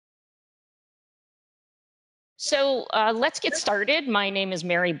Let's get started. My name is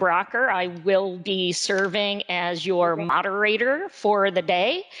Mary Brougher. I will be serving as your moderator for the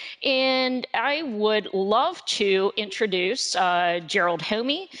day. And I would love to introduce Gerald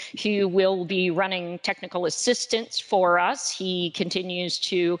Homme, who will be running technical assistance for us. He continues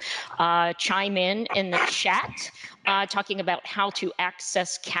to chime in the chat. Talking about how to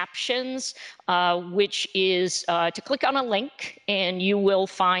access captions, which is to click on a link, and you will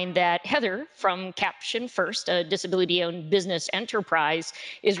find that Heather from Caption First, a disability-owned business enterprise,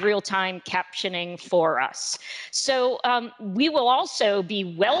 is real-time captioning for us. So we will also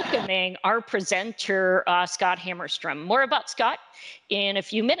be welcoming our presenter, Scott Hammerstrom. More about Scott in a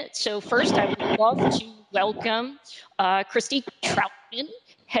few minutes. So first, I would love to welcome Kristy Trautmann,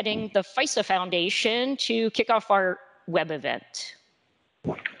 heading the FISA Foundation, to kick off our web event.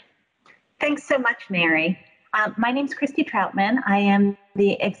 Thanks so much, Mary. My name is Kristy Trautmann. I am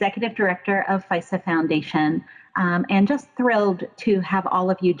the Executive Director of FISA Foundation, and just thrilled to have all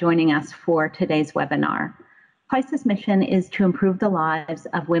of you joining us for today's webinar. FISA's mission is to improve the lives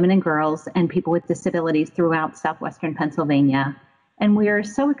of women and girls and people with disabilities throughout southwestern Pennsylvania. And we are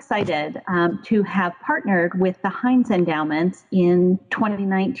so excited to have partnered with the Heinz Endowment in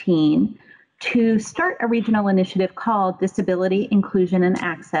 2019 to start a regional initiative called Disability, Inclusion, and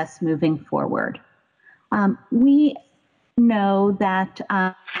Access Moving Forward. We know that,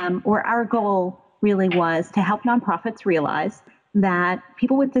 or our goal really was to help nonprofits realize that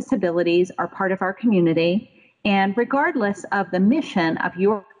people with disabilities are part of our community, and regardless of the mission of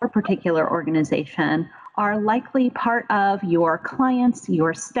your particular organization, are likely part of your clients,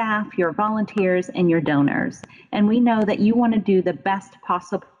 your staff, your volunteers, and your donors. And we know that you want to do the best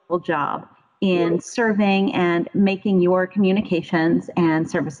possible job in serving and making your communications and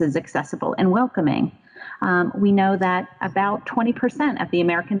services accessible and welcoming. We know that about 20% of the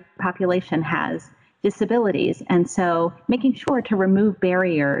American population has disabilities, and so making sure to remove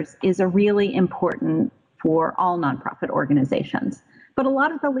barriers is a really important for all nonprofit organizations. But a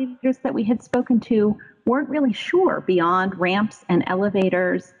lot of the leaders that we had spoken to weren't really sure beyond ramps and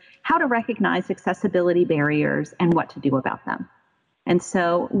elevators how to recognize accessibility barriers and what to do about them. And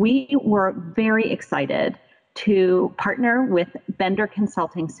so we were very excited to partner with Bender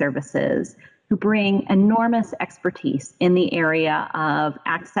Consulting Services, who bring enormous expertise in the area of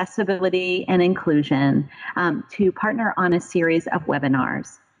accessibility and inclusion, to partner on a series of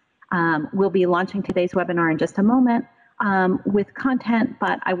webinars. We'll be launching today's webinar in just a moment with content,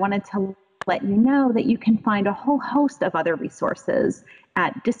 but I wanted to let you know that you can find a whole host of other resources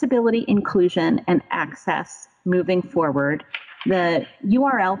at Disability, Inclusion, and Access Moving Forward. The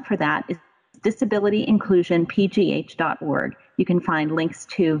URL for that is disabilityinclusionpgh.org. You can find links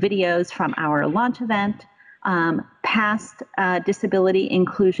to videos from our launch event, past disability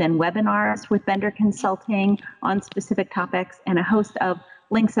inclusion webinars with Bender Consulting on specific topics, and a host of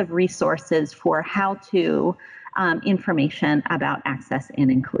links of resources for how-to information about access and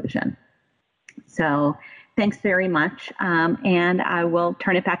inclusion. So thanks very much, and I will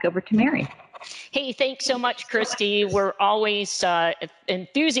turn it back over to Mary. Hey, thanks so much, Kristy. We're always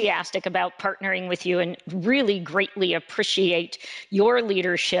enthusiastic about partnering with you and really greatly appreciate your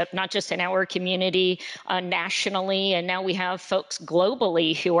leadership, not just in our community, nationally, and now we have folks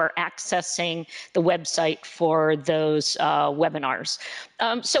globally who are accessing the website for those webinars.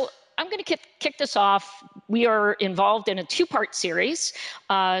 So I'm going to kick this off. We are involved in a two-part series.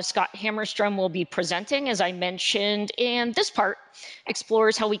 Scott Hammerstrom will be presenting, as I mentioned, and this part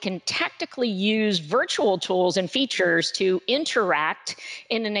explores how we can tactically use virtual tools and features to interact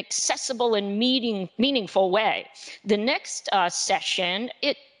in an accessible and meaningful way. The next session,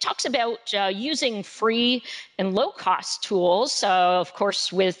 it talks about using free and low-cost tools. Of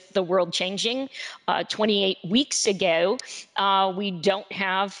course, with the world changing 28 weeks ago, we don't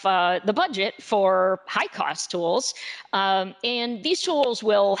have the budget for high-cost tools. And these tools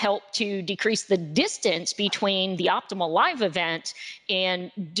will help to decrease the distance between the optimal live event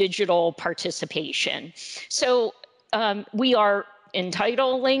and digital participation. So we are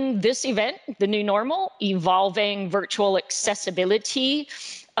entitling this event, The New Normal, Evolving Virtual Accessibility.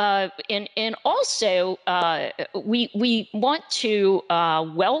 And also, we want to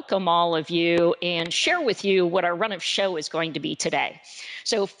welcome all of you and share with you what our run of show is going to be today.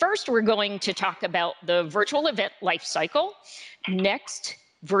 So first, we're going to talk about the virtual event lifecycle. Next,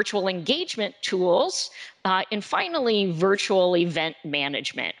 virtual engagement tools. And finally, virtual event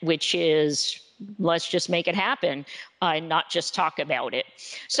management, which is, let's just make it happen. and not just talk about it.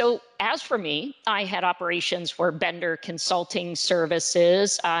 So as for me, I had operations for Bender Consulting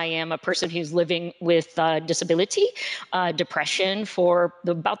Services. I am a person who's living with disability, depression for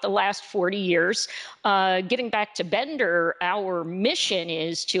about the last 40 years. Getting back to Bender, our mission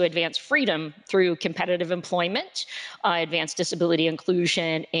is to advance freedom through competitive employment, advance disability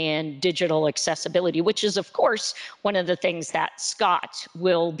inclusion, and digital accessibility, which is, of course, one of the things that Scott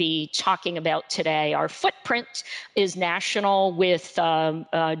will be talking about today. Our footprint is national, with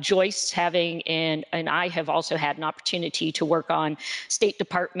Joyce having, and I have also had an opportunity to work on State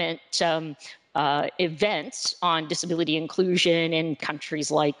Department events on disability inclusion in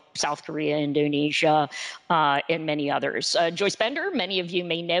countries like South Korea, Indonesia, and many others. Joyce Bender, many of you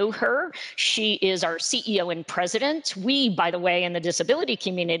may know her. She is our CEO and president. We, by the way, in the disability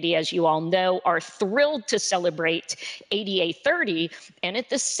community, as you all know, are thrilled to celebrate ADA 30. And at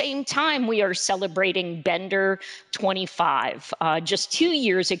the same time, we are celebrating Bender 25. Just 2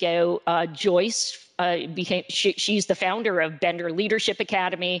 years ago, Joyce she's the founder of Bender Leadership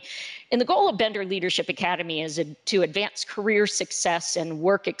Academy. And the goal of Bender Leadership Academy is to advance career success and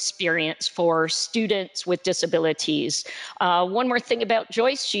work experience for students with disabilities. One more thing about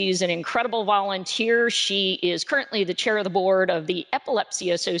Joyce, she's an incredible volunteer. She is currently the chair of the board of the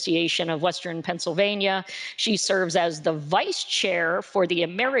Epilepsy Association of Western Pennsylvania. She serves as the vice chair for the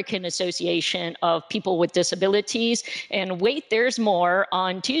American Association of People with Disabilities. And wait, there's more.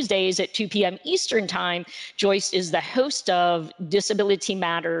 On Tuesdays at 2 p.m. Eastern Time, Joyce is the host of Disability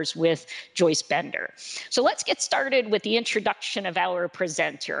Matters with Joyce Bender. So let's get started with the introduction of our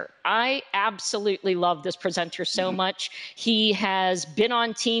presenter. I absolutely love this presenter so much. He has been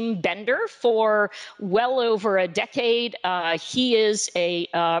on Team Bender for well over a decade. He is a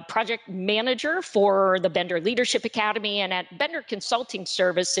project manager for the Bender Leadership Academy, and at Bender Consulting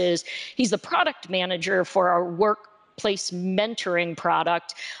Services, he's the product manager for our workplace mentoring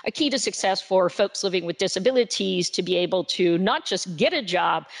product, a key to success for folks living with disabilities to be able to not just get a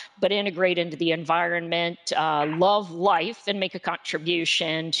job, but integrate into the environment, love life, and make a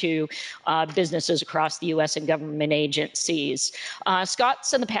contribution to businesses across the U.S. and government agencies.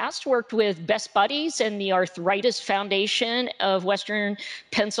 Scott's in the past worked with Best Buddies and the Arthritis Foundation of Western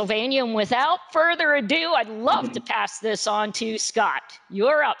Pennsylvania. And without further ado, I'd love to pass this on to Scott.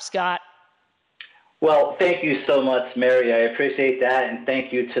 You're up, Scott. Well, thank you so much, Mary. I appreciate that, and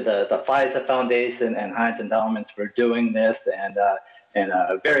thank you to the FISA Foundation and Heinz Endowments for doing this, and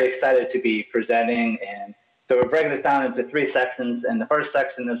very excited to be presenting. And so we're breaking this down into 3 sections, and the first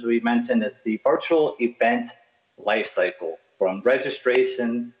section, as we mentioned, is the virtual event lifecycle, from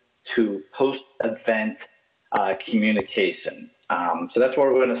registration to post-event communication. So that's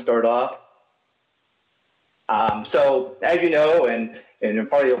where we're going to start off. So as you know, and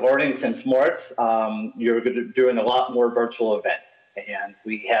part of your learning since March, you're doing a lot more virtual events. And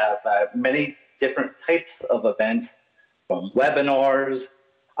we have many different types of events, from webinars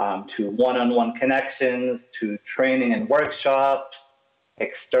to one-on-one connections, to training and workshops,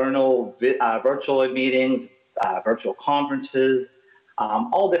 external virtual meetings, virtual conferences,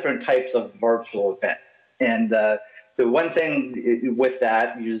 all different types of virtual events. And the one thing with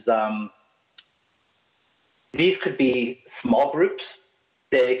that is these could be small groups,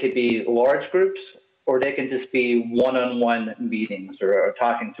 they could be large groups, or they can just be one-on-one meetings or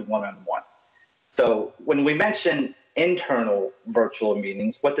talking to one-on-one. So when we mention internal virtual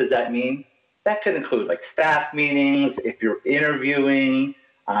meetings, what does that mean? That could include like staff meetings, if you're interviewing,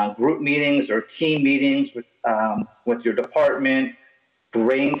 group meetings or team meetings with your department,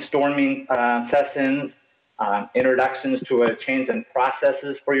 brainstorming sessions, introductions to a change in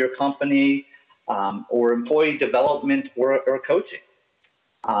processes for your company, or employee development or coaching.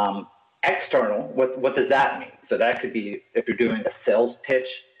 External, what does that mean? So that could be if you're doing a sales pitch,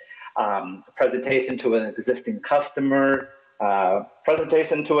 a presentation to an existing customer,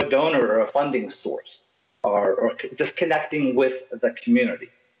 presentation to a donor or a funding source, or just connecting with the community.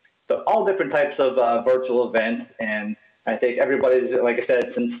 So all different types of virtual events, and I think everybody's, like I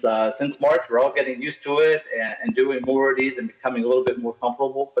said, since March, we're all getting used to it and doing more of these and becoming a little bit more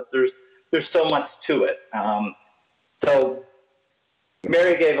comfortable, but there's so much to it. So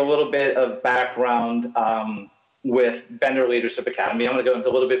Mary gave a little bit of background with Bender Leadership Academy. I'm going to go into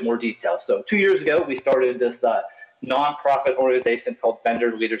a little bit more detail. So 2 years ago, we started this nonprofit organization called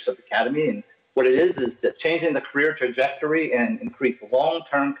Bender Leadership Academy. And what it is that changing the career trajectory and increase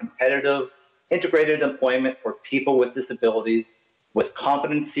long-term competitive integrated employment for people with disabilities with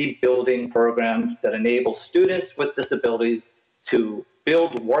competency building programs that enable students with disabilities to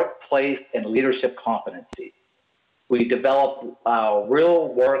build workplace and leadership competency. We develop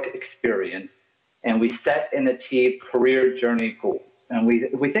real work experience and we set and achieve career journey goals. And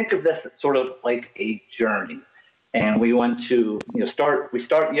we think of this sort of like a journey. And we want to start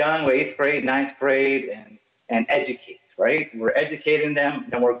young, 8th grade, 9th grade, and educate, right? We're educating them,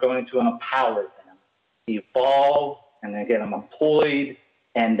 and we're going to empower them, evolve, and then get them employed,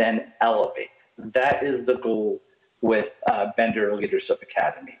 and then elevate. That is the goal with Bender Leadership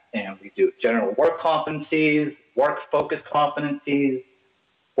Academy. And we do general work competencies, work-focused competencies,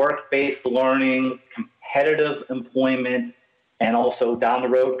 work-based learning, competitive employment, and also down the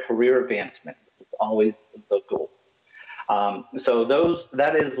road, career advancement. It's always the goal. So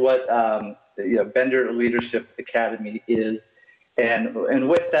that is what Bender Leadership Academy is. And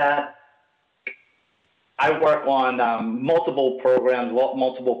with that, I work on multiple programs,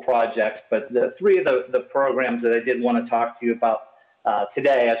 multiple projects, but the three of the programs that I did want to talk to you about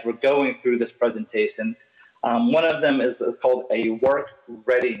today as we're going through this presentation, one of them is called a Work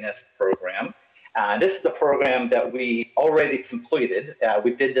Readiness Program. This is the program that we already completed.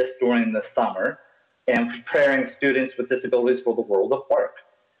 We did this during the summer and preparing students with disabilities for the world of work.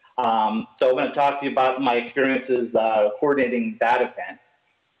 So I'm going to talk to you about my experiences coordinating that event.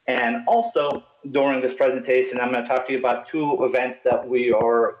 And also during this presentation, I'm going to talk to you about two events that we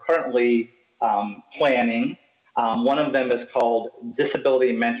are currently planning. One of them is called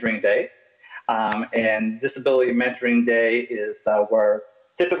Disability Mentoring Day. And Disability Mentoring Day is where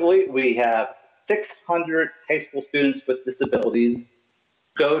typically we have 600 high school students with disabilities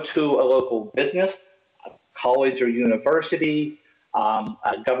go to a local business, a college or university, a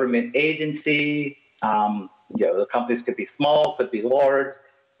government agency. The companies could be small, could be large,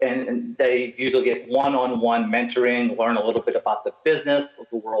 and they usually get one-on-one mentoring, learn a little bit about the business,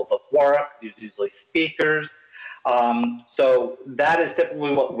 the world of work, usually speakers. So that is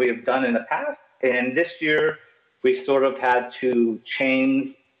typically what we have done in the past. And this year, we sort of had to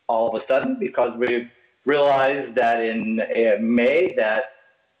change all of a sudden because we realized that in May that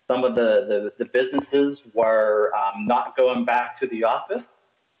some of the businesses were not going back to the office.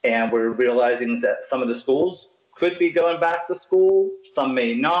 And we're realizing that some of the schools could be going back to school, some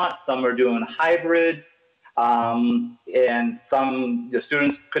may not, some are doing hybrid, and some the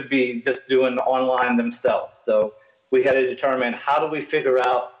students could be just doing online themselves. So we had to determine how do we figure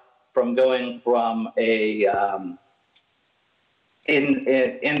out from going from a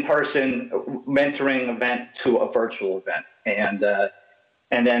in-person mentoring event to a virtual event.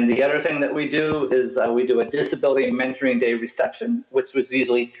 And then the other thing that we do is we do a Disability Mentoring Day reception, which was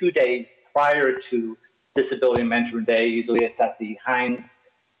usually 2 days prior to Disability Mentoring Day. Usually it's at the Heinz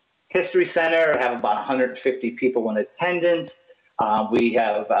History Center, have about 150 people in attendance. We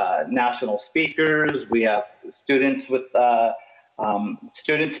have national speakers. We have students with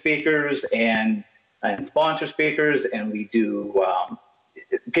student speakers and sponsor speakers, and we do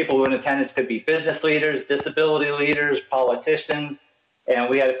people who in attendance could be business leaders, disability leaders, politicians, and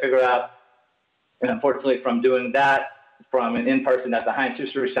we had to figure out, and unfortunately, from doing that from an in-person at the Heinz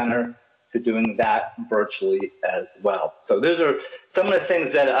History Center to doing that virtually as well. So those are some of the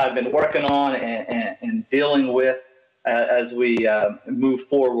things that I've been working on and dealing with as we move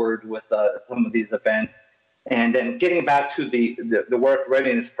forward with some of these events. And then getting back to the Work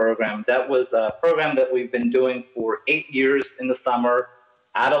Readiness Program, that was a program that we've been doing for 8 years in the summer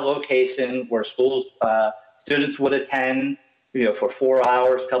at a location where schools, students would attend, for 4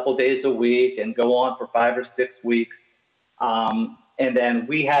 hours, a couple days a week, and go on for 5 or 6 weeks. And then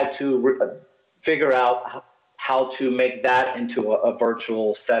we had to figure out how to make that into a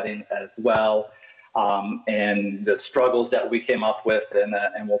virtual setting as well, and the struggles that we came up with,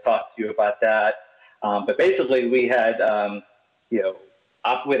 and we'll talk to you about that. But basically, we had, we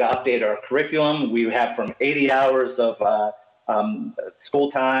had to update our curriculum. We have from 80 hours of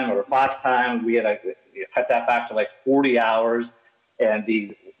school time or class time, we had to cut that back to like 40 hours. And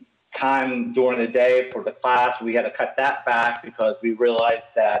the time during the day for the class, we had to cut that back because we realized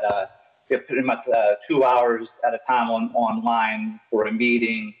that pretty much 2 hours at a time online for a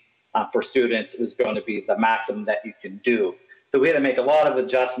meeting for students is going to be the maximum that you can do. So we had to make a lot of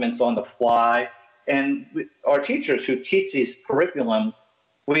adjustments on the fly. And our teachers who teach these curriculums,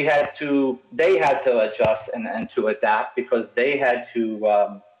 they had to adjust and to adapt because they had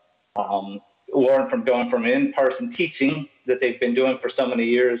to learn from going from in-person teaching that they've been doing for so many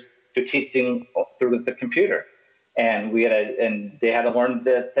years to teaching through the computer. And they had to learn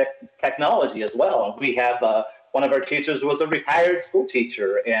the technology as well. And we have one of our teachers was a retired school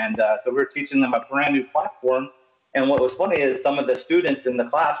teacher, and so we were teaching them a brand new platform. And what was funny is some of the students in the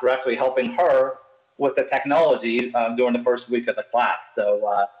class were actually helping her with the technology during the first week of the class.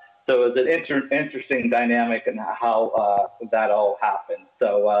 So it was an interesting dynamic and how that all happened.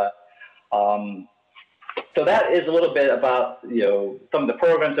 So So that is a little bit about, some of the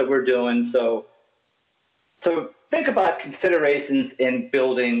programs that we're doing. So think about considerations in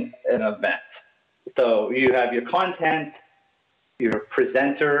building an event. So you have your content, your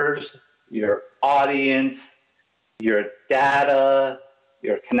presenters, your audience, your data,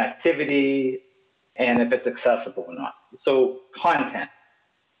 your connectivity, and if it's accessible or not. So content.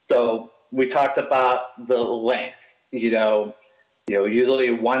 So we talked about the length,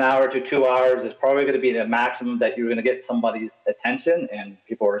 usually 1 hour to 2 hours is probably going to be the maximum that you're going to get somebody's attention, and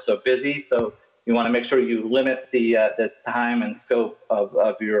people are so busy. So you want to make sure you limit the time and scope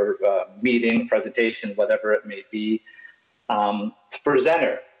of your meeting, presentation, whatever it may be.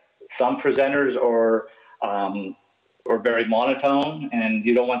 Presenter. Some presenters are very monotone, and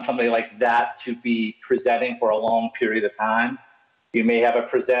you don't want somebody like that to be presenting for a long period of time. You may have a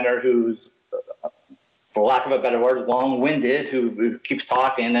presenter who's, for lack of a better word, long-winded, who keeps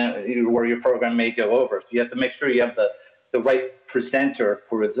talking, where your program may go over. So you have to make sure you have the right presenter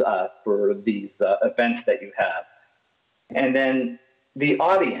for these events that you have. And then the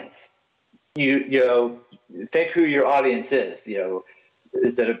audience. You think who your audience is.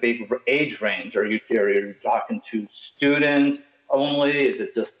 Is it a big age range? Are you talking to students only? Is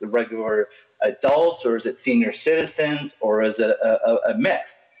it just the regular adults, or is it senior citizens, or is it a mix?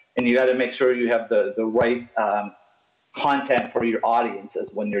 And you got to make sure you have the right content for your audiences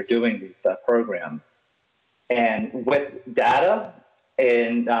when you're doing these programs. And with data,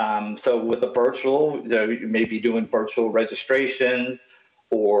 and so with the virtual, you may be doing virtual registration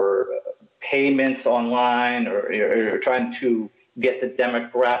or payments online, or you're trying to get the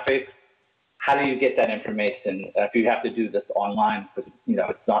demographics. How do you get that information if you have to do this online? Because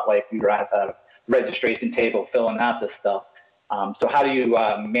it's not like you're at a registration table filling out this stuff. So how do you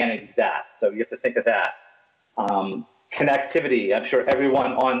manage that? So you have to think of that. Connectivity. I'm sure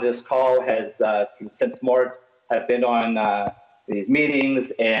everyone on this call has, since March, have been on these meetings,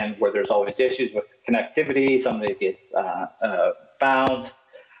 and where there's always issues with connectivity. Somebody gets found.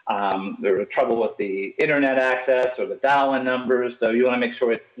 There's trouble with the internet access or the dial-in numbers. So you want to make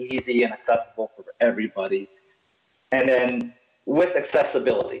sure it's easy and accessible for everybody. And then with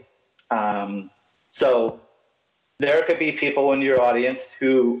accessibility. So there could be people in your audience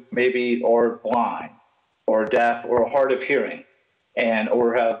who maybe are blind or deaf or hard of hearing,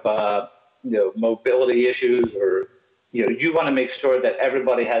 or have mobility issues, or you want to make sure that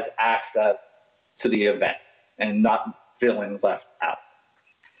everybody has access to the event and not feeling left out.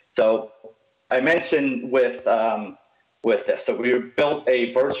 So I mentioned with this, so we built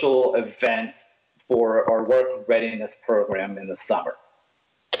a virtual event for our work readiness program in the summer.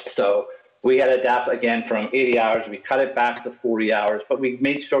 So we had to adapt again from 80 hours. We cut it back to 40 hours, but we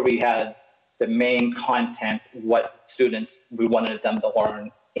made sure we had the main content, what students we wanted them to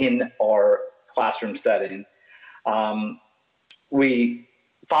learn in our classroom setting. We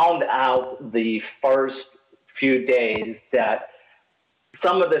found out the first few days that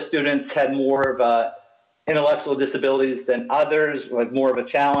some of the students had more of intellectual disabilities than others, like more of a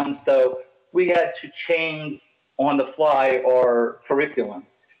challenge. So we had to change on the fly our curriculum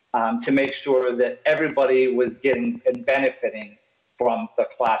to make sure that everybody was getting and benefiting from the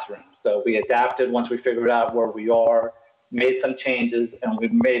classroom. So we adapted once we figured out where we are, made some changes, and we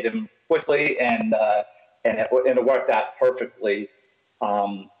made them quickly, and it worked out perfectly.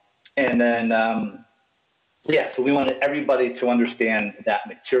 So we wanted everybody to understand that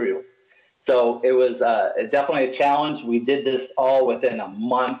material. So it was definitely a challenge. We did this all within a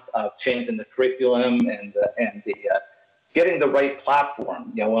month of changing the curriculum and getting the right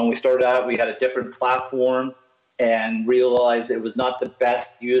platform. When we started out, we had a different platform and realized it was not the best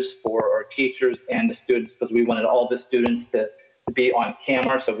use for our teachers and the students, because we wanted all the students to be on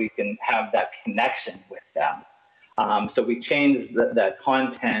camera so we can have that connection with them. So we changed that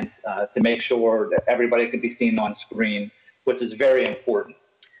content to make sure that everybody could be seen on screen, which is very important.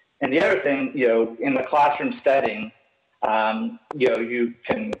 And the other thing, in the classroom setting, you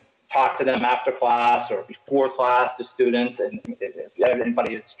can talk to them after class or before class to students, and if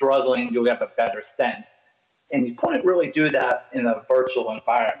anybody is struggling, you'll have a better sense. And you couldn't really do that in a virtual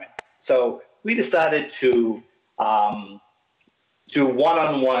environment. So we decided to do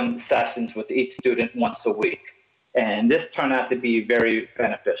one-on-one sessions with each student once a week. And this turned out to be very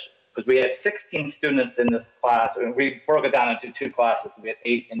beneficial, because we had 16 students in this class, and we broke it down into 2 classes. We had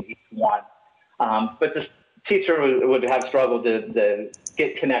 8 in each one. But the teacher would have struggled to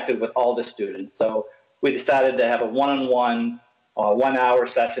get connected with all the students. So we decided to have a one-on-one 1-hour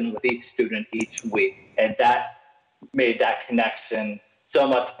session with each student each week. And that made that connection so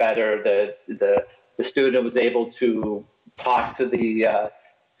much better. The student was able to talk to the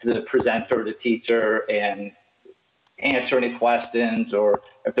to the presenter, the teacher, and answer any questions, or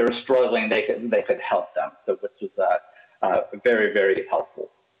if they're struggling, they could help them. So which was very, very helpful.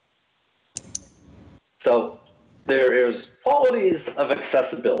 So there is qualities of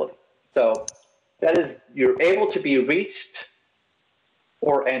accessibility. So that is, you're able to be reached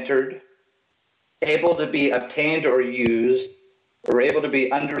or entered, able to be obtained or used, or able to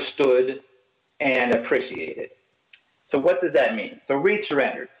be understood and appreciated. So what does that mean? So reached or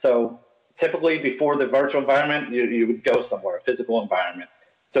entered. So typically before the virtual environment, you would go somewhere, a physical environment.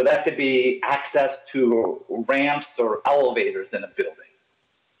 So that could be access to ramps or elevators in a building.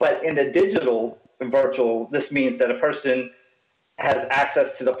 But in the digital and virtual, this means that a person has access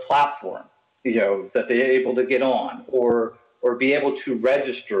to the platform, that they're able to get on or be able to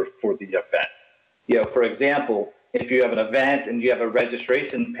register for the event. For example, if you have an event and you have a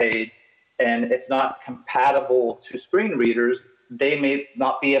registration page and it's not compatible to screen readers, they may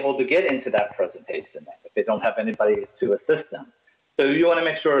not be able to get into that presentation if they don't have anybody to assist them. So you want to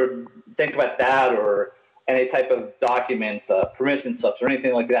make sure, think about that, or any type of documents, permission slips, or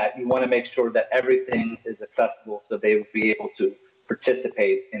anything like that. You want to make sure that everything is accessible so they will be able to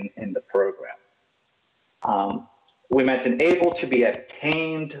participate in the program. We mentioned able to be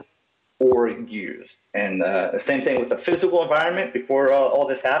obtained or used. And the same thing with the physical environment before all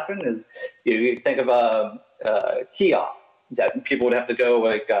this happened is you think of a kiosk that people would have to go,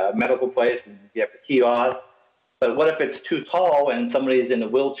 like a medical place, and you have the kiosk. But what if it's too tall and somebody's in a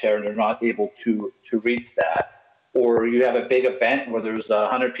wheelchair and they're not able to reach that? Or you have a big event where there's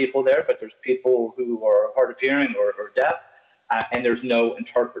 100 people there, but there's people who are hard of hearing or deaf, and there's no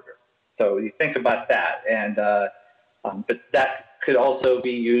interpreter. So you think about that. And but that could also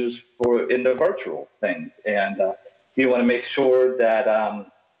be used in the virtual things. And you want to make sure that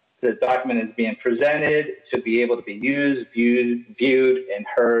the document is being presented to be able to be used, viewed, and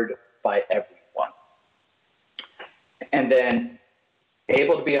heard by everyone. And then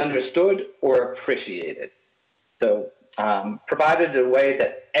able to be understood or appreciated. So provided in a way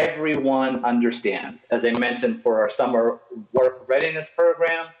that everyone understands. As I mentioned, for our summer work readiness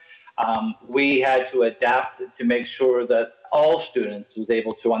program, we had to adapt to make sure that all students was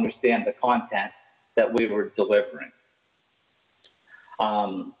able to understand the content that we were delivering.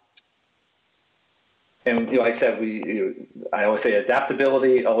 And like I said, I always say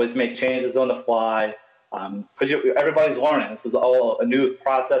adaptability, always make changes on the fly, because everybody's learning. This is all a new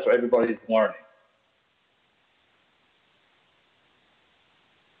process where everybody's learning.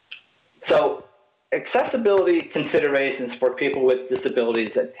 So accessibility considerations for people with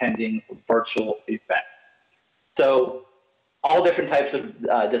disabilities attending virtual events. So all different types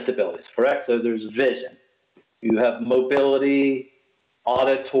of disabilities, correct? So there's vision. You have mobility,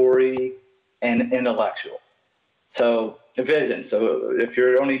 auditory, and intellectual. So vision. So if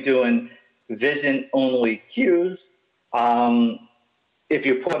you're only doing vision-only cues, if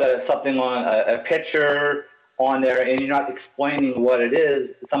you put something on a picture on there and you're not explaining what it is,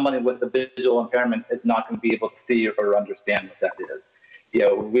 somebody with a visual impairment is not going to be able to see or understand what that is.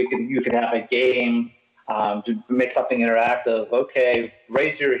 You could have a game to make something interactive. Okay,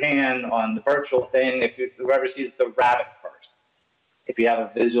 raise your hand on the virtual thing if whoever sees the rabbit first. If you have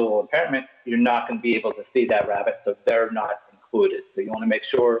a visual impairment, you're not going to be able to see that rabbit, so they're not included. So you want to make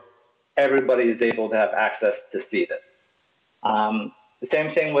sure everybody is able to have access to see this. The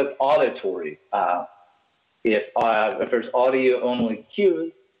same thing with auditory. If there's audio-only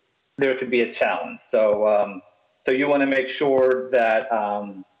cues, there could be a challenge. So, so you want to make sure that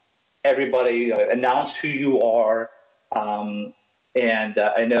everybody announce who you are. And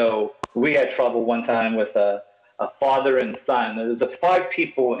I know we had trouble one time with a father and son. There was 5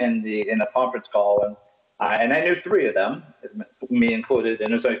 people in the conference call, and I knew 3 of them, me included.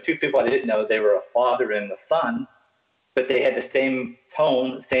 And there's only 2 people I didn't know. They were a father and a son, but they had the same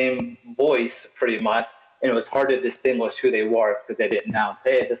tone, same voice, pretty much. And it was hard to distinguish who they were because they didn't know,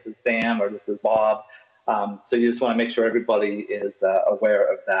 hey, this is Sam or this is Bob. So you just want to make sure everybody is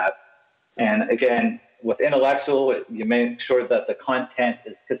aware of that. And again, with intellectual, you make sure that the content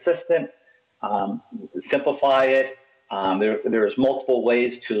is consistent, simplify it. There's multiple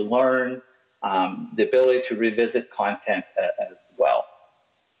ways to learn, the ability to revisit content as well.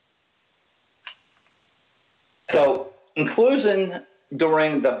 So inclusion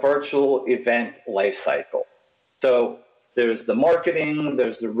during the virtual event life cycle. So there's the marketing,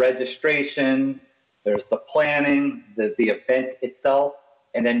 there's the registration, there's the planning, the event itself,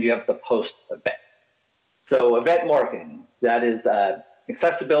 and then you have the post-event. So event marketing, that is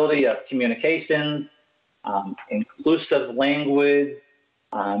accessibility of communications, inclusive language,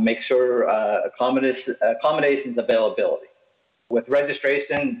 make sure accommodations availability. with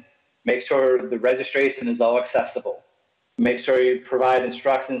registration, make sure the registration is all accessible. Make sure you provide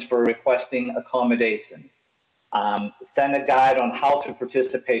instructions for requesting accommodation. Send a guide on how to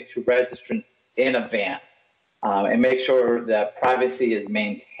participate to registrants in advance, and make sure that privacy is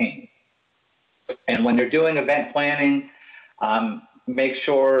maintained. And when you're doing event planning, make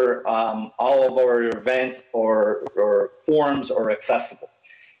sure all of our events or forums are accessible.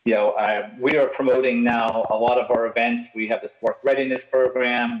 We are promoting now a lot of our events. We have the Work Readiness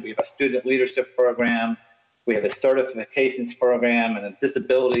Program, we have a Student Leadership Program, we have a Certifications Program, and a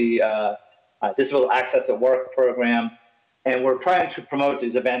Disability Access at Work Program. And we're trying to promote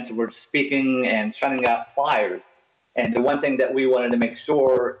these events. We're speaking and sending out flyers. And the one thing that we wanted to make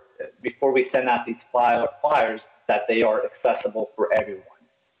sure before we send out these flyers that they are accessible for everyone.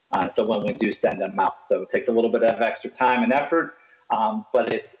 So when we do send them out, so it takes a little bit of extra time and effort,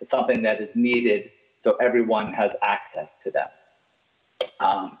 but it's something that is needed so everyone has access to them.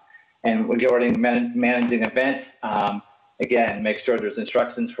 And regarding managing events, again, make sure there's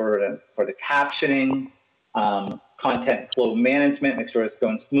instructions for the captioning, content flow management, make sure it's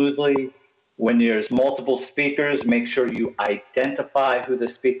going smoothly. When there's multiple speakers, make sure you identify who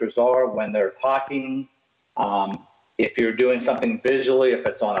the speakers are when they're talking. If you're doing something visually, if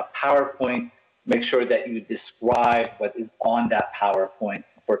it's on a PowerPoint, make sure that you describe what is on that PowerPoint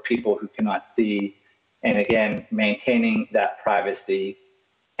for people who cannot see. And again, maintaining that privacy.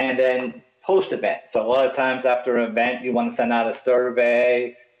 And then post-event. So a lot of times after an event, you want to send out a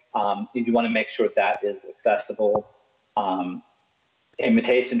survey. You want to make sure that is accessible.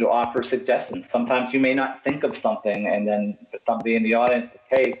 Invitation to offer suggestions. Sometimes you may not think of something, and then somebody in the audience says,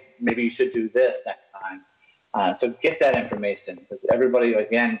 hey, maybe you should do this next time. So get that information, because everybody,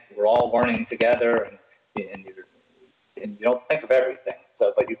 again, we're all learning together, and you don't think of everything.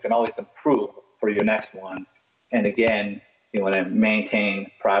 So, but you can always improve for your next one. And again, you want to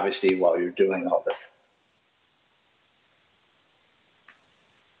maintain privacy while you're doing all this.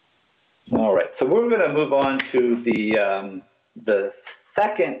 All right, so we're going to move on to the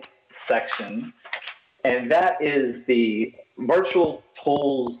second section, and that is the virtual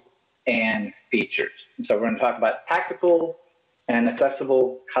tools and features. So we're going to talk about tactical and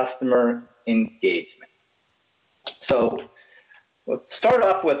accessible customer engagement. So let's start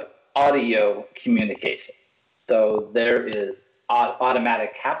off with audio communication. So there is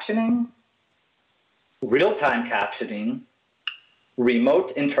automatic captioning, real-time captioning,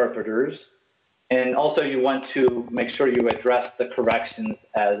 remote interpreters, and also you want to make sure you address the corrections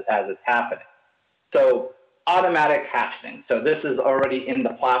as it's happening. So automatic captioning. So this is already in the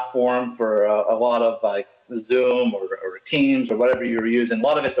platform for a lot of like Zoom or Teams or whatever you're using. A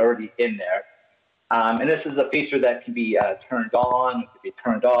lot of it's already in there. And this is a feature that can be turned on, it can be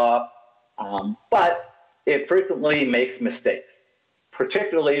turned off, but it frequently makes mistakes,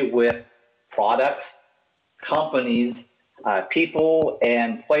 particularly with products, companies, people,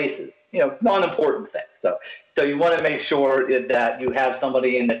 and places. Non-important things. So you want to make sure that you have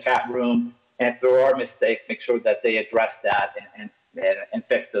somebody in the chat room, and if there are mistakes, make sure that they address that and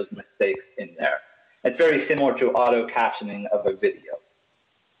fix those mistakes in there. It's very similar to auto captioning of a video.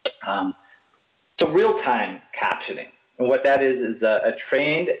 So real-time captioning, and what that is a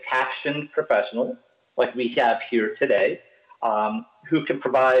trained caption professional, like we have here today, who can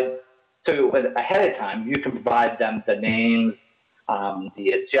provide, so ahead of time, you can provide them the names,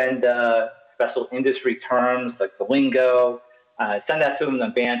 the agenda, special industry terms like the lingo, send that to them in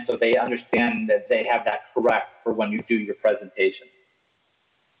advance so they understand that they have that correct for when you do your presentation.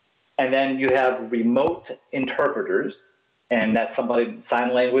 And then you have remote interpreters, and that's somebody,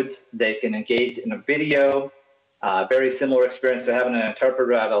 sign language, they can engage in a video, very similar experience to having an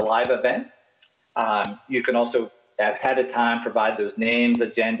interpreter at a live event. You can also, ahead of time, provide those names,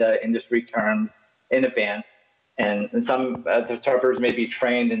 agenda, industry terms in advance. And some interpreters may be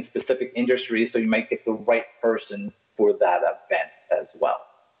trained in specific industries, so you might get the right person for that event as well.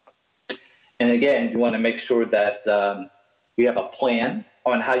 And again, you want to make sure that you have a plan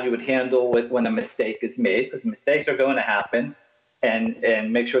on how you would handle it when a mistake is made, because mistakes are going to happen,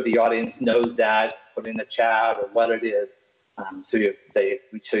 and make sure the audience knows that, put in the chat or what it is, so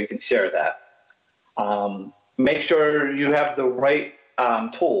you can share that. Make sure you have the right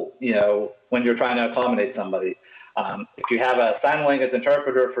tool, when you're trying to accommodate somebody. If you have a sign language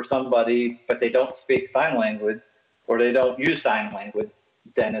interpreter for somebody, but they don't speak sign language or they don't use sign language,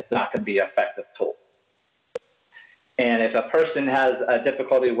 then it's not going to be an effective tool. And if a person has a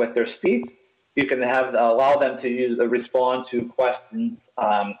difficulty with their speech, you can allow them to respond to questions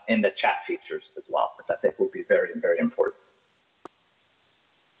in the chat features as well, which I think will be very, very important.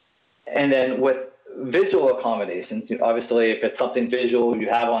 And then with visual accommodations, obviously, if it's something visual you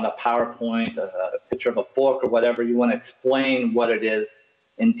have on a PowerPoint, a picture of a book or whatever, you want to explain what it is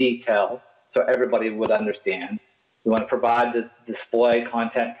in detail so everybody would understand. You want to provide the display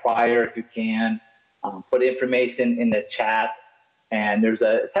content prior if you can, put information in the chat, and there's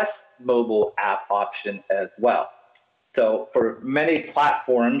a test mobile app option as well. So for many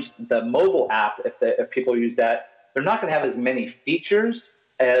platforms, the mobile app, if people use that, they're not going to have as many features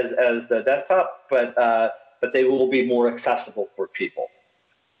as the desktop, but they will be more accessible for people,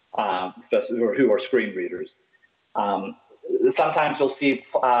 especially who are screen readers. Sometimes you'll see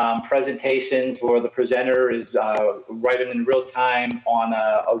presentations where the presenter is writing in real time on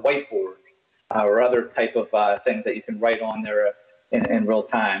a whiteboard or other type of things that you can write on there in real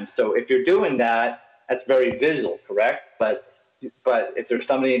time. So if you're doing that, that's very visual, correct? But if there's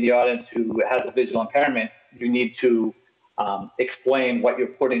somebody in the audience who has a visual impairment, you need to explain what you're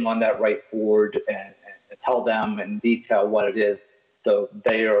putting on that whiteboard and tell them in detail what it is, so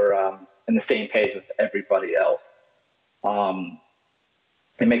they are on the same page with everybody else, and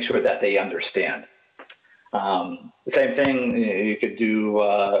make sure that they understand. The same thing, you could do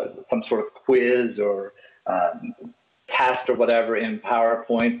some sort of quiz or test or whatever in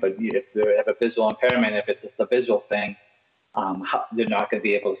PowerPoint, but if they have a visual impairment, if it's just a visual thing, they're not going to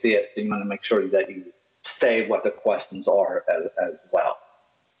be able to see it. So you want to make sure that you say what the questions are as well.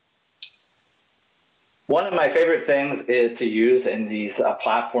 One of my favorite things is to use in these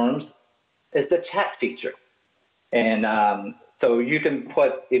platforms is the chat feature. And so you can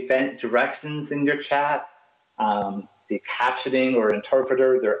put event directions in your chat. The captioning or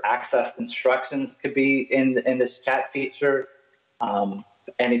interpreter, their access instructions could be in this chat feature.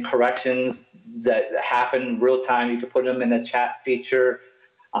 Any corrections that happen real time, you can put them in the chat feature.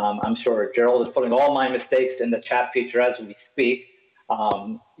 I'm sure Gerald is putting all my mistakes in the chat feature as we speak.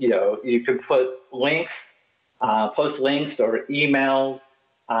 You could put links, post links or emails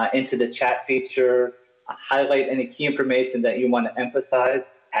into the chat feature, highlight any key information that you want to emphasize,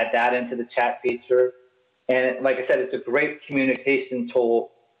 add that into the chat feature. And like I said, it's a great communication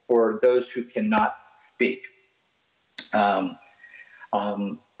tool for those who cannot speak. Like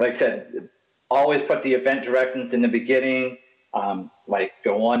I said, always put the event directions in the beginning, like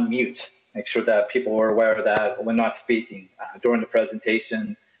go on mute. Make sure that people are aware of that when not speaking. During the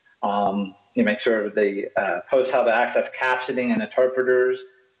presentation, you make sure they post how to access captioning and interpreters,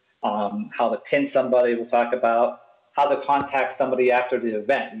 how to pin somebody, we'll talk about, how to contact somebody after the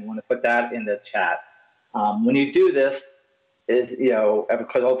event. You want to put that in the chat. When you do this,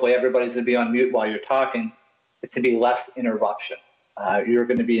 because hopefully everybody's going to be on mute while you're talking, it's going to be less interruption. You're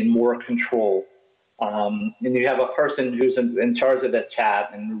going to be in more control. And you have a person who's in charge of the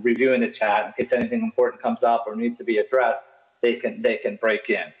chat and reviewing the chat. In case anything important comes up or needs to be addressed, they can break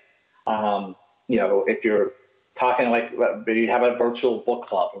in. If you're talking like you have a virtual book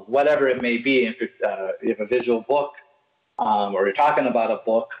club or whatever it may be, if you have a visual book or you're talking about a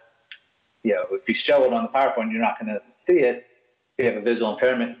book, if you show it on the PowerPoint, you're not going to see it if you have a visual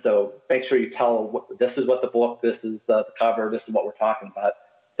impairment. So make sure you tell this is what the book, this is the cover, this is what we're talking about.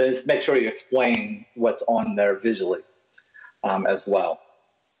 So just make sure you explain what's on there visually as well.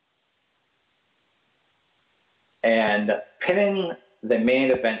 And pinning the main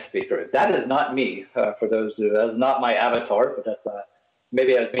event speaker. That is not me, for those who, that is not my avatar, but that's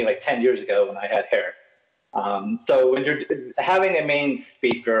maybe that was me like 10 years ago when I had hair. So when you're having a main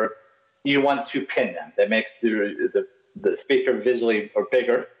speaker, you want to pin them. That makes the speaker visually or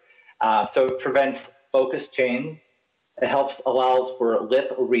bigger. So it prevents focus change. It allows for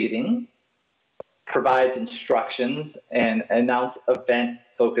lip reading, provides instructions, and announce event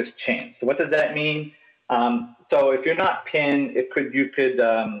focus change. So what does that mean? So if you're not pinned, you could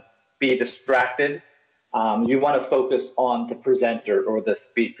be distracted. You want to focus on the presenter or the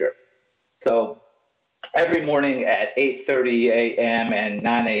speaker. So every morning at 8:30 a.m. and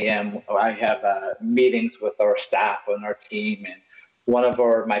 9 a.m., I have meetings with our staff and our team. And one of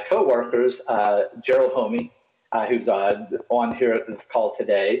my coworkers, Gerald Homme, who's on here at this call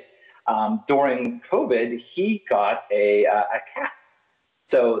today, during COVID, he got a cat.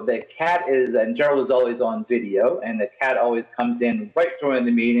 So the cat and Gerald is always on video, and the cat always comes in right during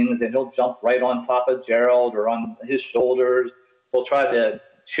the meetings, and he'll jump right on top of Gerald or on his shoulders. He'll try to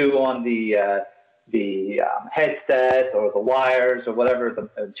chew on the headset or the wires or whatever,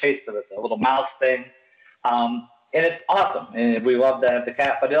 chase the little mouse thing. And it's awesome, and we love that the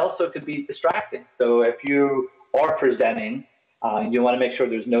cat, but it also could be distracting. So if you are presenting, you want to make sure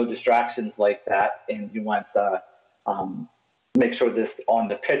there's no distractions like that, and you want make sure this on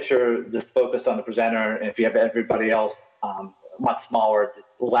the picture, just focus on the presenter, and if you have everybody else much smaller,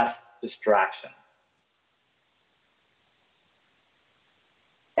 less distraction.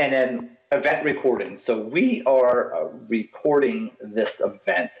 And then event recording. So we are recording this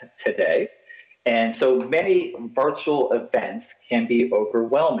event today. And so many virtual events can be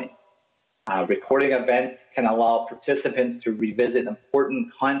overwhelming. Recording events can allow participants to revisit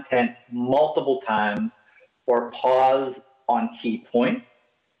important content multiple times or pause on key points.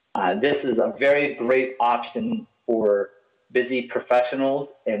 This is a very great option for busy professionals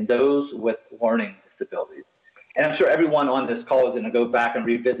and those with learning disabilities. And I'm sure everyone on this call is going to go back and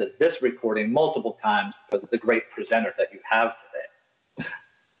revisit this recording multiple times because of the great presenter that you have today.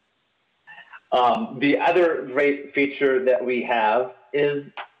 The other great feature that we have is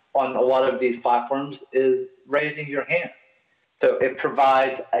on a lot of these platforms is raising your hand. So it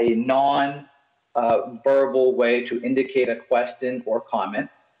provides a non-verbal way to indicate a question or comment.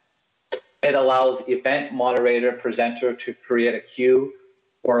 It allows event moderator presenter to create a cue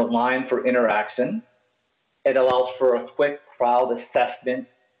or a line for interaction. It allows for a quick crowd assessment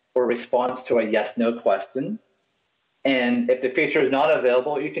or response to a yes/no question. And if the feature is not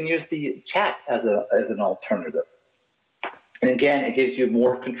available, you can use the chat as an alternative. And again, it gives you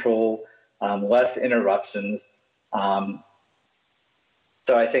more control, less interruptions. So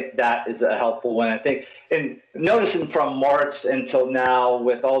I think that is a helpful one. I think, in noticing from March until now,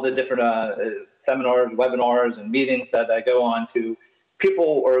 with all the different seminars, webinars, and meetings that I go on to,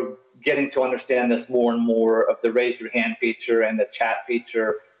 people are getting to understand this more and more of the raise your hand feature and the chat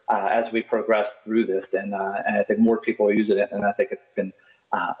feature as we progress through this. And I think more people are using it, and I think it's been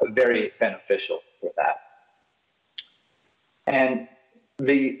very beneficial for that. And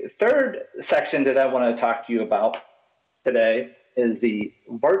the third section that I want to talk to you about today is the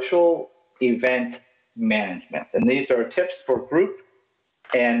virtual event management. And these are tips for group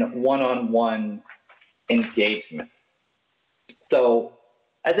and one-on-one engagement. So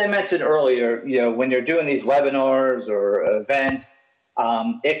as I mentioned earlier, when you're doing these webinars or events,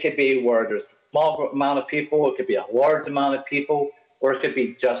 it could be where there's a small amount of people, it could be a large amount of people, or it could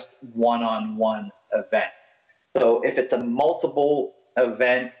be just one-on-one event. So if it's a multiple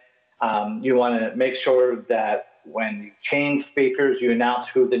event, you want to make sure that when you change speakers, you announce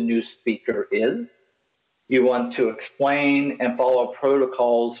who the new speaker is. You want to explain and follow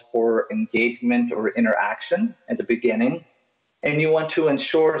protocols for engagement or interaction at the beginning. And you want to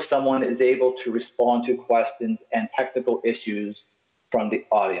ensure someone is able to respond to questions and technical issues from the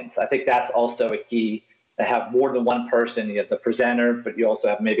audience. I think that's also a key, to have more than one person. You have the presenter, but you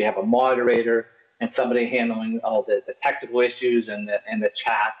also maybe have a moderator and somebody handling all the technical issues and the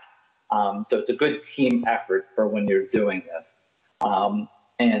chat. So it's a good team effort for when you're doing this.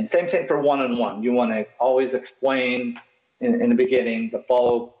 And same thing for one-on-one. You want to always explain in the beginning the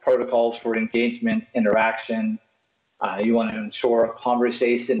follow protocols for engagement, interaction. You want to ensure a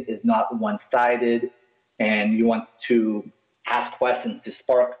conversation is not one-sided, and you want to ask questions to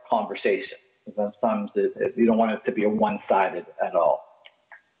spark conversation. Sometimes you don't want it to be a one-sided at all.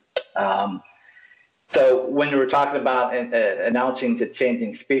 So when we were talking about announcing to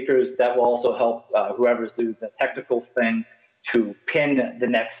changing speakers, that will also help whoever's doing the technical thing to pin the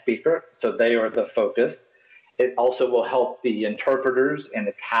next speaker, so they are the focus. It also will help the interpreters and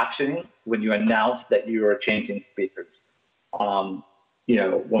the captioning when you announce that you are changing speakers. When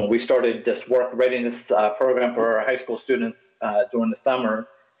we started this work readiness program for our high school students during the summer,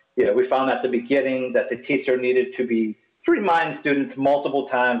 we found at the beginning that the teacher needed to remind students multiple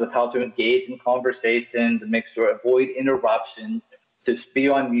times of how to engage in conversations and make sure avoid interruptions, to be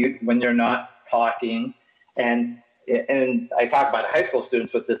on mute when you're not talking. And I talk about high school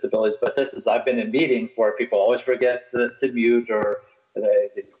students with disabilities, but I've been in meetings where people always forget to mute, or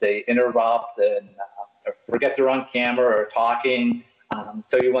they interrupt and forget they're on camera or talking.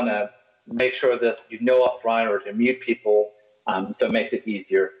 So you want to make sure that you know up front or to mute people, so it makes it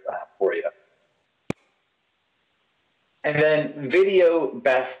easier for you. And then video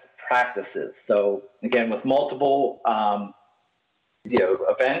best practices. So again, with multiple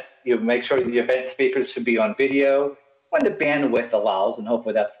events, you make sure the event speakers should be on video when the bandwidth allows, and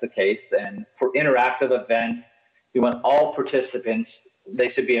hopefully that's the case. And for interactive events, you want all participants, they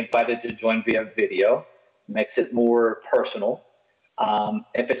should be invited to join via video. Makes it more personal.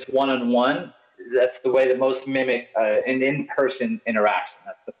 If it's one-on-one, that's the way that most mimic an in-person interaction.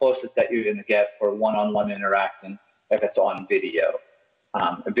 That's the closest that you're going to get for one-on-one interaction if it's on video.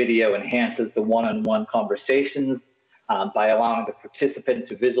 A video enhances the one-on-one conversations by allowing the participant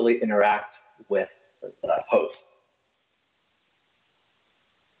to visually interact with the host.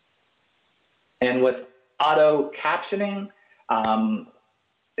 And with auto captioning,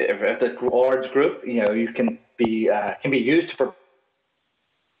 if it's a large group, you can be used for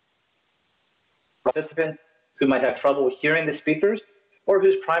participants who might have trouble hearing the speakers. or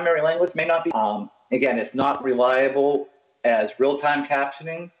whose primary language may not be. Again, it's not reliable as real-time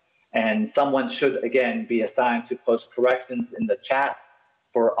captioning, and someone should, again, be assigned to post corrections in the chat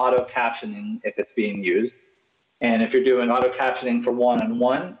for auto captioning if it's being used. And if you're doing auto captioning for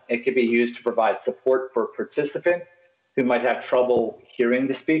one-on-one, it could be used to provide support for participants who might have trouble hearing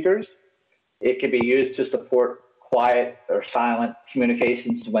the speakers. It could be used to support quiet or silent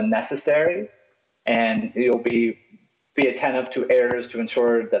communications when necessary. And you'll be attentive to errors to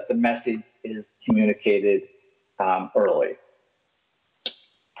ensure that the message is communicated early.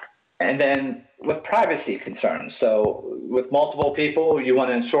 And then with privacy concerns, so with multiple people, you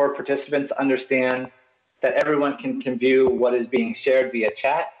want to ensure participants understand that everyone can view what is being shared via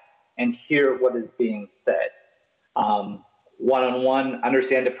chat and hear what is being said. One-on-one,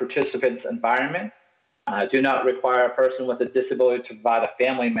 understand the participant's environment. Do not require a person with a disability to provide a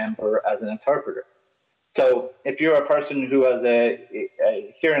family member as an interpreter. So if you're a person who has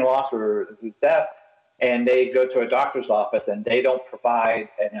a hearing loss or who's deaf, and they go to a doctor's office and they don't provide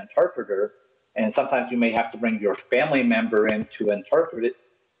an interpreter, and sometimes you may have to bring your family member in to interpret it,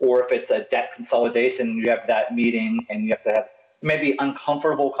 or if it's a debt consolidation, you have that meeting and you have to have maybe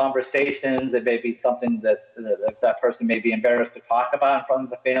uncomfortable conversations. It may be something that that person may be embarrassed to talk about in front of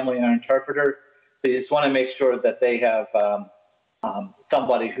the family or interpreter. So you just want to make sure that they have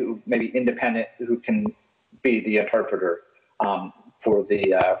somebody who may be independent who can be the interpreter for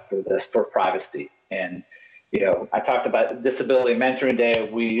privacy. And I talked about Disability Mentoring Day.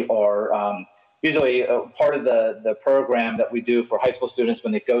 We are usually part of the program that we do for high school students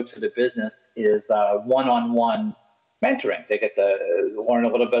when they go to the business is one-on-one mentoring. They get to learn a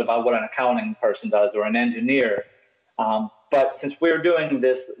little bit about what an accounting person does or an engineer. But since we're doing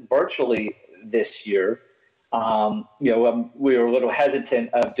this virtually this year, we were a little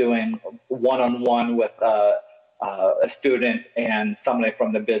hesitant of doing one-on-one with a student and somebody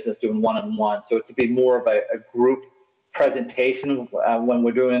from the business doing one-on-one. So it could be more of a group presentation when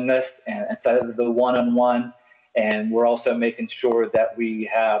we're doing this, and instead of the one-on-one. And we're also making sure that we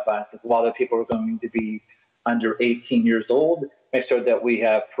have, a lot of people are going to be under 18 years old, make sure that we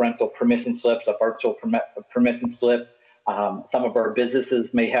have parental permission slips, a virtual permission slip. Some of our businesses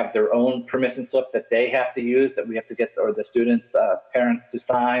may have their own permission slip that they have to use, that we have to get, or the students' parents to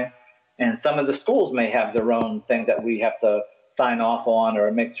sign. And some of the schools may have their own thing that we have to sign off on, or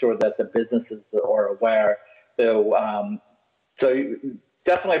make sure that the businesses are aware. So,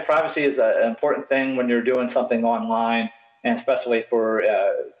 definitely privacy is an important thing when you're doing something online, and especially for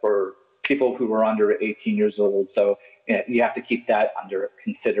people who are under 18 years old. So you have to keep that under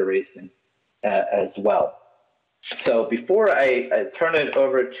consideration as well. So before I turn it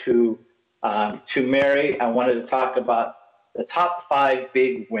over to Mary, I wanted to talk about the top 5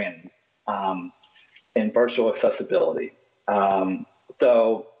 big wins in virtual accessibility.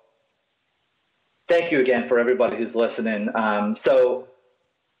 So thank you again for everybody who's listening. So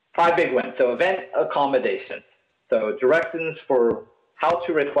 5 big wins. So event accommodation. So directions for how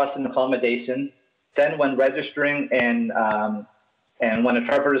to request an accommodation, then when registering and when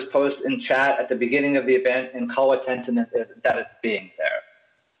interpreters post in chat at the beginning of the event and call attention that it's being there.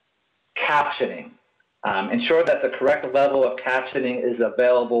 Captioning. Ensure that the correct level of captioning is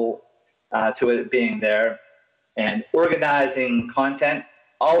available to it being there. And organizing content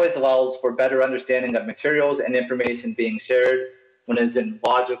always allows for better understanding of materials and information being shared when it's in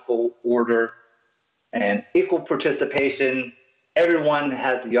logical order. And equal participation. Everyone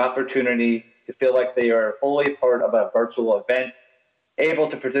has the opportunity to feel like they are fully part of a virtual event, able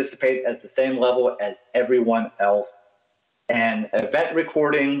to participate at the same level as everyone else. And event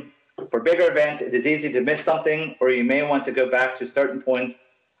recording. For bigger events, it is easy to miss something, or you may want to go back to certain points.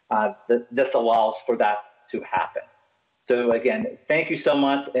 This allows for that to happen. So again, thank you so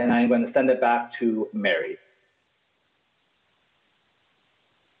much, and I'm going to send it back to Mary.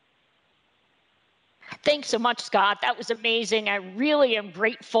 Thanks so much, Scott. That was amazing. I really am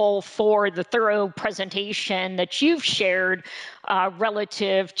grateful for the thorough presentation that you've shared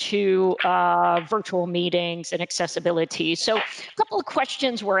relative to virtual meetings and accessibility. So a couple of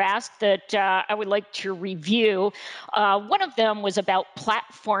questions were asked that I would like to review. One of them was about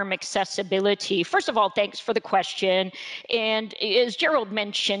platform accessibility. First of all, thanks for the question. And as Gerald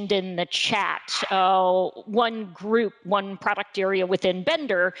mentioned in the chat, one product area within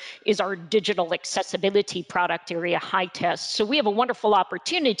Bender is our digital accessibility mobility product area, high test. So we have a wonderful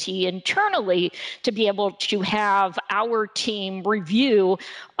opportunity internally to be able to have our team review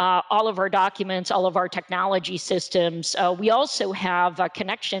all of our documents, all of our technology systems. We also have a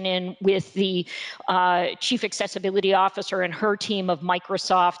connection in with the Chief Accessibility Officer and her team of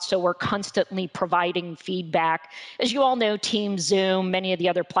Microsoft, so we're constantly providing feedback. As you all know, Teams, Zoom, many of the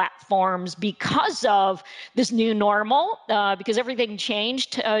other platforms, because of this new normal, because everything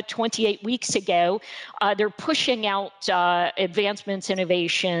changed 28 weeks ago, they're pushing out advancements,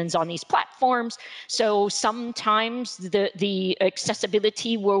 innovations on these platforms. So sometimes the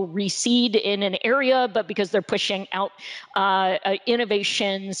accessibility will recede in an area, but because they're pushing out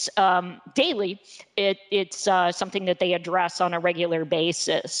innovations daily, it's something that they address on a regular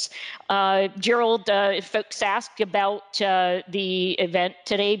basis. Gerald, folks asked about the event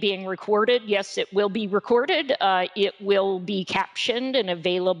today being recorded. Yes, it will be recorded. It will be captioned and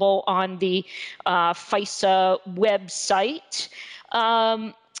available on the FISA website.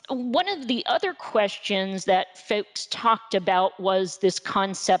 One of the other questions that folks talked about was this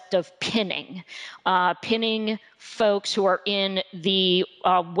concept of pinning, pinning folks who are in the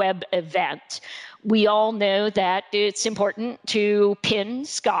web event. We all know that it's important to pin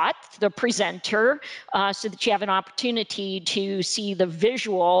Scott, the presenter, so that you have an opportunity to see the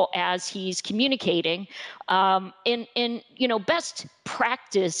visual as he's communicating. And you know, best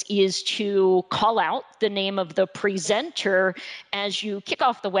practice is to call out the name of the presenter as you kick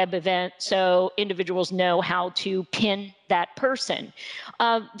off the web event so individuals know how to pin that person.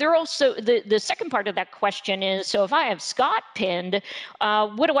 There also, the second part of that question is, so if I have Scott pinned,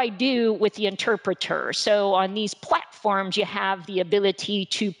 what do I do with the interpreter? So on these platforms, you have the ability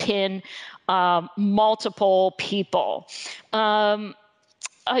to pin multiple people.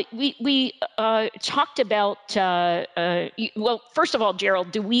 We talked about, well, first of all,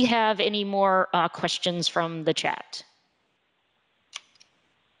 Gerald, do we have any more questions from the chat?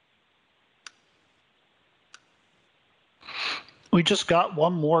 We just got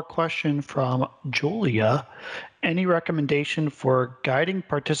one more question from Julia. Any recommendation for guiding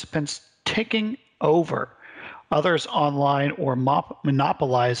participants taking over others online or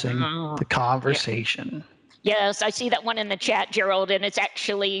monopolizing the conversation? Yes, I see that one in the chat, Gerald, and it's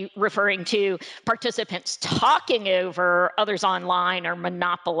actually referring to participants talking over others online or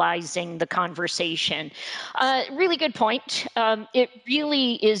monopolizing the conversation. Really good point. It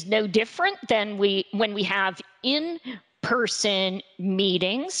really is no different than when we have in-person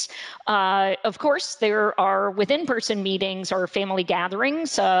meetings. Of course, there are within-person meetings or family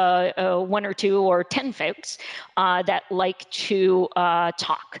gatherings, 1 or 2 or 10 folks that like to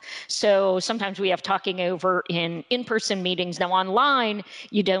talk. So sometimes we have talking over in in-person meetings. Now online,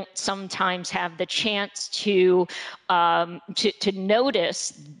 you don't sometimes have the chance to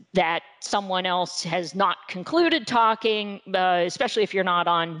notice that someone else has not concluded talking, especially if you're not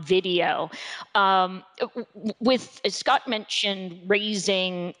on video. Scott mentioned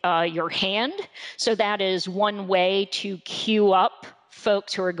raising your hand. So that is one way to queue up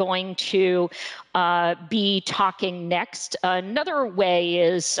folks who are going to be talking next. Another way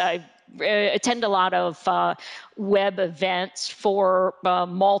is I attend a lot of web events for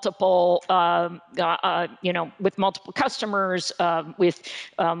multiple, with multiple customers, with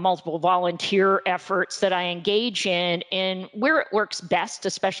multiple volunteer efforts that I engage in. And where it works best,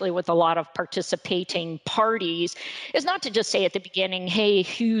 especially with a lot of participating parties, is not to just say at the beginning, hey,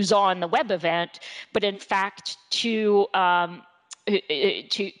 who's on the web event, but in fact to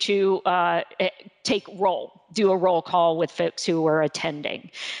take do a roll call with folks who are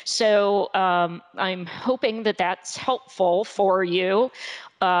attending. So I'm hoping that that's helpful for you.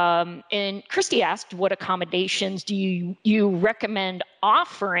 And Kristy asked, what accommodations do you recommend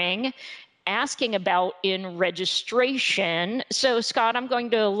offering, asking about in registration? So Scott, I'm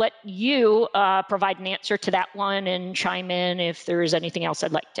going to let you provide an answer to that one and chime in if there's anything else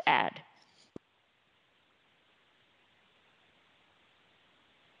I'd like to add.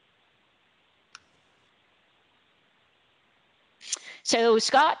 So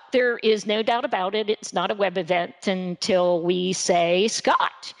Scott, there is no doubt about it. It's not a web event until we say,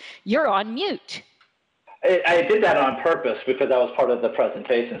 Scott, you're on mute. I did that on purpose because that was part of the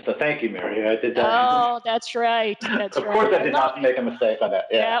presentation. So thank you, Mary. I did that. Oh, that's right. That's right. Of course, I did not make a mistake on that.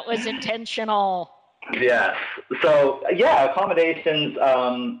 Yeah. That was intentional. Yes. So yeah, accommodations,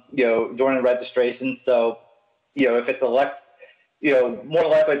 during registration. So, if it's more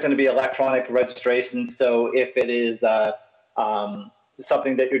likely it's going to be electronic registration. So if it is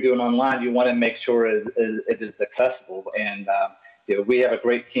something that you're doing online, you want to make sure it is accessible. And we have a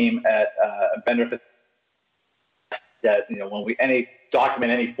great team at Vendor that when any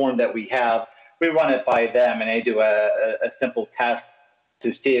document, any form that we have, we run it by them, and they do a simple test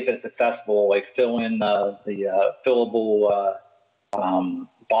to see if it's successful, like fill in the fillable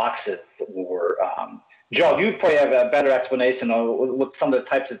boxes. Or Joe, you probably have a better explanation of what some of the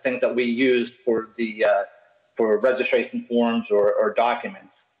types of things that we use for the for registration forms or documents.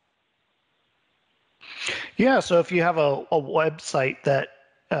 Yeah, so if you have a website that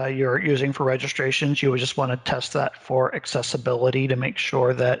you're using for registrations, you would just want to test that for accessibility to make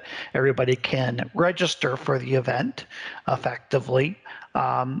sure that everybody can register for the event effectively.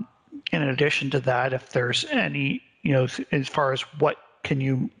 In addition to that, if there's any, as far as what can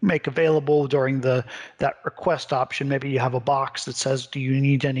you make available during that request option, maybe you have a box that says, do you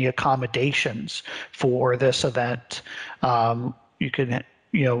need any accommodations for this event? You can,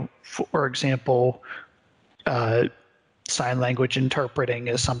 for example, sign language interpreting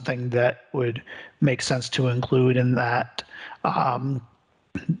is something that would make sense to include in that.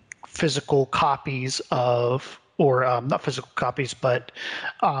 Physical copies of, or not physical copies, but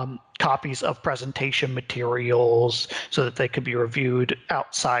copies of presentation materials so that they could be reviewed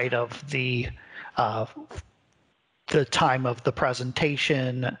outside of the time of the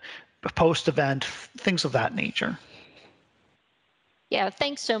presentation, post-event, things of that nature. Yeah,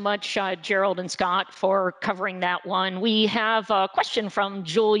 thanks so much, Gerald and Scott, for covering that one. We have a question from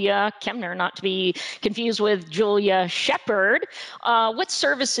Julia Kemner, not to be confused with Julia Shepard. What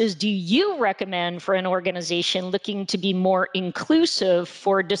services do you recommend for an organization looking to be more inclusive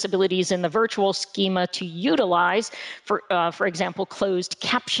for disabilities in the virtual schema to utilize, for example, closed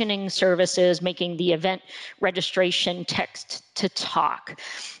captioning services, making the event registration text to talk?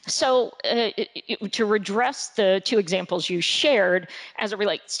 So to address the two examples you shared, as it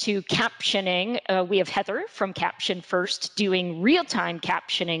relates to captioning, we have Heather from Caption First doing real-time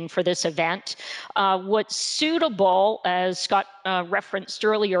captioning for this event. What's suitable, as Scott referenced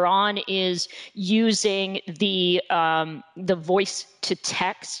earlier on, is using the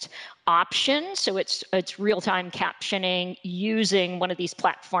voice-to-text option. So it's real-time captioning using one of these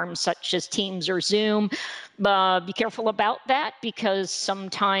platforms such as Teams or Zoom. Be careful about that, because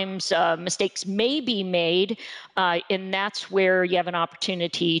sometimes mistakes may be made, and that's where you have an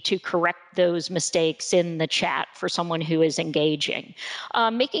opportunity to correct those mistakes in the chat for someone who is engaging.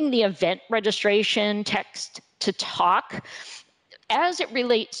 Making the event registration text to talk as it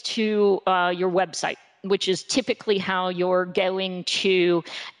relates to your website, which is typically how you're going to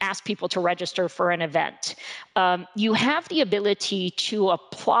ask people to register for an event. You have the ability to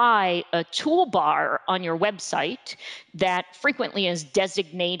apply a toolbar on your website that frequently is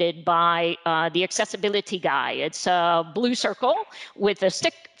designated by the accessibility guy. It's a blue circle with a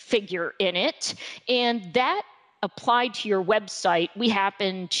stick figure in it, and that applied to your website. We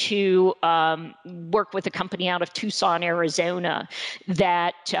happen to work with a company out of Tucson, Arizona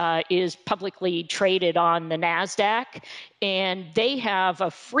that is publicly traded on the NASDAQ, and they have a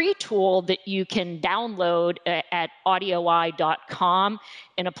free tool that you can download at audioi.com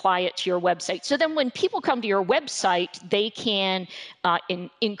and apply it to your website. So then when people come to your website, they can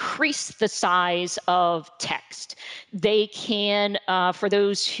increase the size of text. They can, for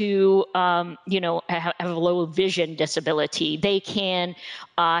those who have a low vision disability, they can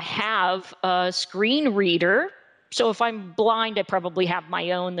have a screen reader. So if I'm blind, I probably have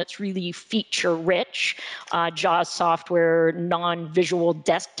my own that's really feature rich. JAWS software, non-visual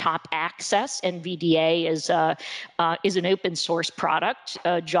desktop access, NVDA is an open source product.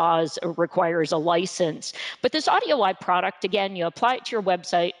 JAWS requires a license. But this AudioEye product, again, you apply it to your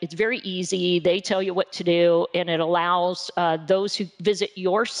website. It's very easy. They tell you what to do, and it allows those who visit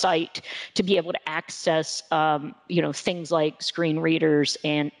your site to be able to access things like screen readers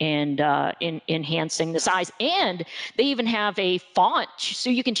and enhancing the size. And they even have a font, so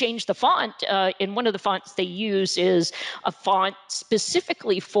you can change the font. And one of the fonts they use is a font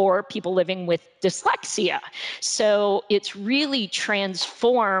specifically for people living with dyslexia. So it's really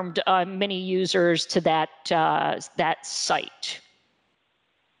transformed many users to that site.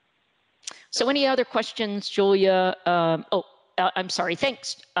 So any other questions, Julia? I'm sorry,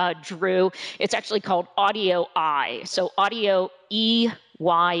 thanks, Drew. It's actually called AudioEye, so audioeye.com.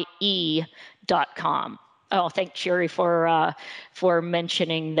 Oh, thanks, Sherry, for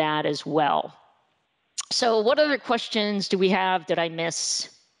mentioning that as well. So what other questions do we have? Did I miss?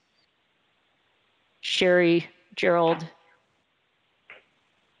 Sherry, Gerald?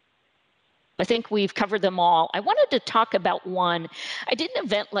 I think we've covered them all. I wanted to talk about one. I did an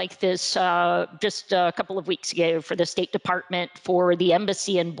event like this just a couple of weeks ago for the State Department for the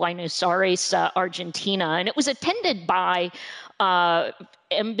embassy in Buenos Aires, Argentina, and it was attended by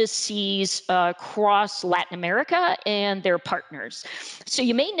embassies across Latin America and their partners. So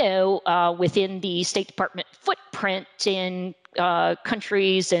you may know within the State Department footprint in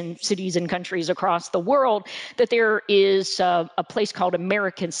countries and cities and countries across the world that there is a place called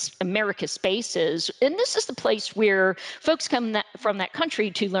America Spaces. And this is the place where folks come from that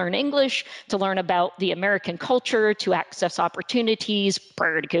country to learn English, to learn about the American culture, to access opportunities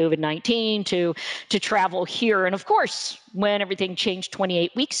prior to COVID-19, to travel here. And of course, when everything changed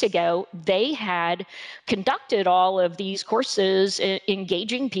 28 weeks ago, they had conducted all of these courses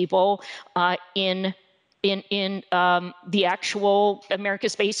engaging people in the actual America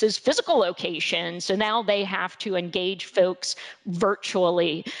Spaces physical location. So now they have to engage folks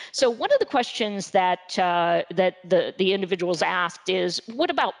virtually. So one of the questions that the individuals asked is,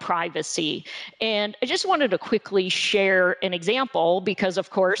 what about privacy? And I just wanted to quickly share an example because, of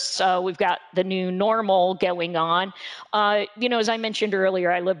course, we've got the new normal going on. As I mentioned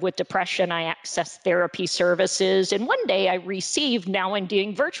earlier, I live with depression. I access therapy services. And one day I received, now in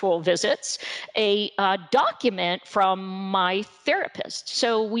doing virtual visits, a document from my therapist.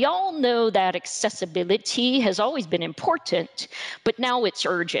 So we all know that accessibility has always been important, but now it's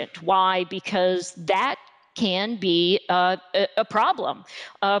urgent. Why? Because that can be a problem,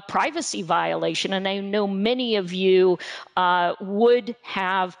 a privacy violation. And I know many of you would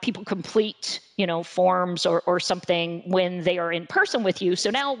have people complete forms or something when they are in person with you.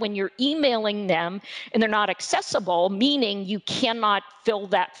 So now when you're emailing them and they're not accessible, meaning you cannot fill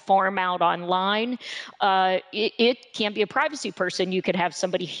that form out online, it can be a privacy person. You could have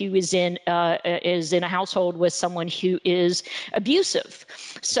somebody who is in a household with someone who is abusive.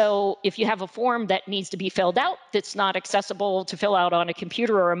 So if you have a form that needs to be filled out that's not accessible to fill out on a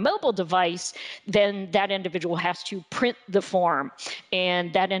computer or a mobile device, then that individual has to print the form,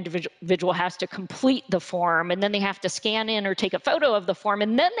 and that individual has to complete the form, and then they have to scan in or take a photo of the form,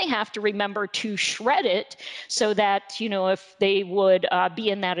 and then they have to remember to shred it so that, if they would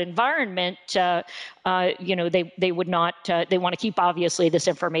be in that environment, they would not, they want to keep, obviously, this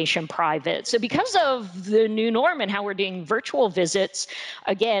information private. So because of the new norm and how we're doing virtual visits,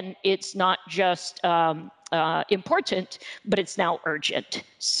 again, it's not just important, but it's now urgent.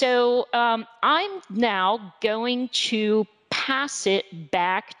 So I'm now going to pass it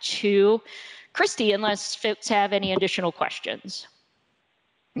back to Kristy, unless folks have any additional questions.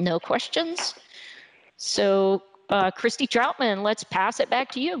 No questions? So Kristy Trautmann, let's pass it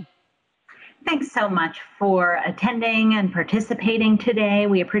back to you. Thanks so much for attending and participating today.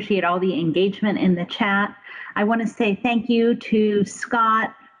 We appreciate all the engagement in the chat. I want to say thank you to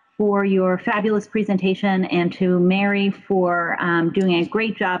Scott for your fabulous presentation and to Mary for doing a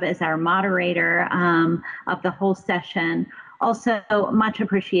great job as our moderator of the whole session. Also, much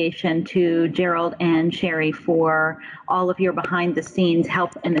appreciation to Gerald and Sherry for all of your behind the scenes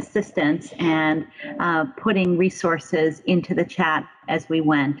help and assistance and putting resources into the chat as we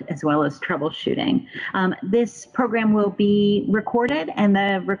went, as well as troubleshooting. This program will be recorded, and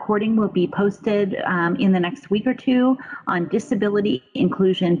the recording will be posted in the next week or two on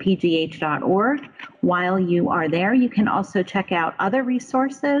disabilityinclusionpgh.org. While you are there, you can also check out other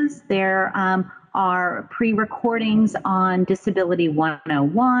resources. There are pre-recordings on Disability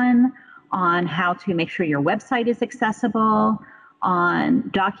 101, on how to make sure your website is accessible, on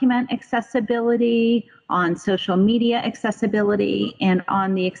document accessibility, on social media accessibility, and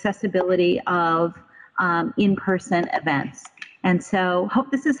on the accessibility of in-person events. And so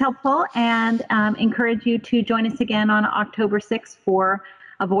hope this is helpful, and encourage you to join us again on October 6th for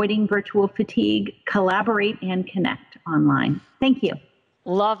Avoiding Virtual Fatigue, Collaborate and Connect online. Thank you.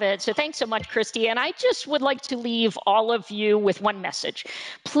 Love it. So thanks so much, Kristy. And I just would like to leave all of you with one message.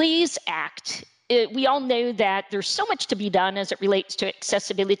 Please act. We all know that there's so much to be done as it relates to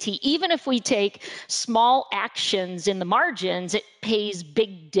accessibility. Even if we take small actions in the margins, it pays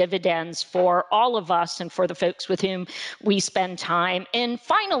big dividends for all of us and for the folks with whom we spend time. And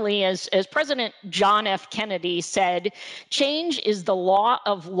finally, as President John F. Kennedy said, change is the law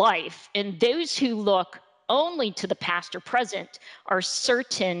of life, and those who look only to the past or present, are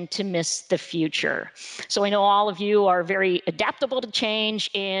certain to miss the future. So I know all of you are very adaptable to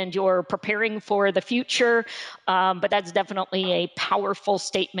change and you're preparing for the future, but that's definitely a powerful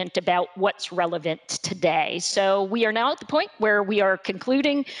statement about what's relevant today. So we are now at the point where we are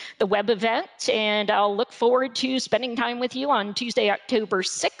concluding the web event, and I'll look forward to spending time with you on Tuesday, October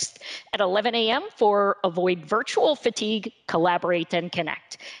 6th at 11 a.m. for Avoid Virtual Fatigue, Collaborate and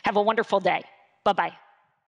Connect. Have a wonderful day. Bye-bye.